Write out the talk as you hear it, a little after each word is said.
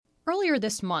Earlier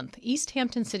this month, East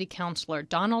Hampton City Councilor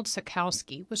Donald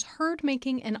Sikowski was heard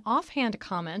making an offhand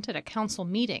comment at a council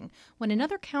meeting when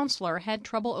another councilor had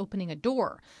trouble opening a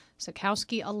door.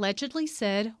 Sikowski allegedly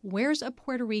said, "Where's a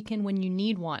Puerto Rican when you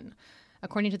need one?"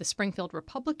 According to the Springfield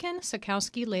Republican,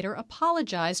 Sikowski later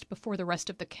apologized before the rest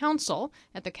of the council,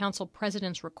 at the council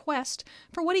president's request,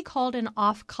 for what he called an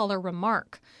off-color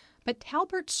remark. But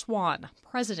Talbert Swan,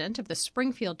 president of the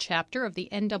Springfield chapter of the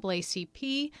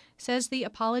NAACP, says the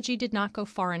apology did not go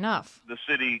far enough. The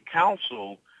city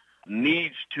council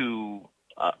needs to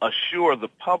assure the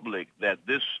public that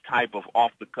this type of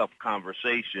off-the-cuff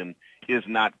conversation is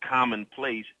not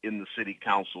commonplace in the city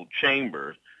council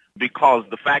chambers, because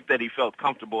the fact that he felt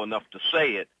comfortable enough to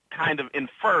say it kind of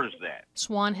infers that.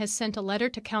 Swan has sent a letter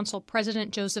to Council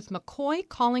President Joseph McCoy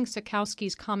calling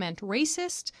Sikowski's comment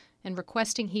racist and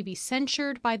requesting he be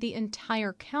censured by the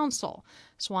entire council.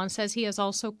 Swan says he has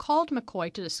also called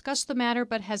McCoy to discuss the matter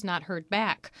but has not heard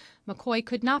back. McCoy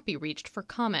could not be reached for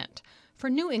comment. For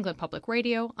New England Public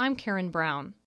Radio, I'm Karen Brown.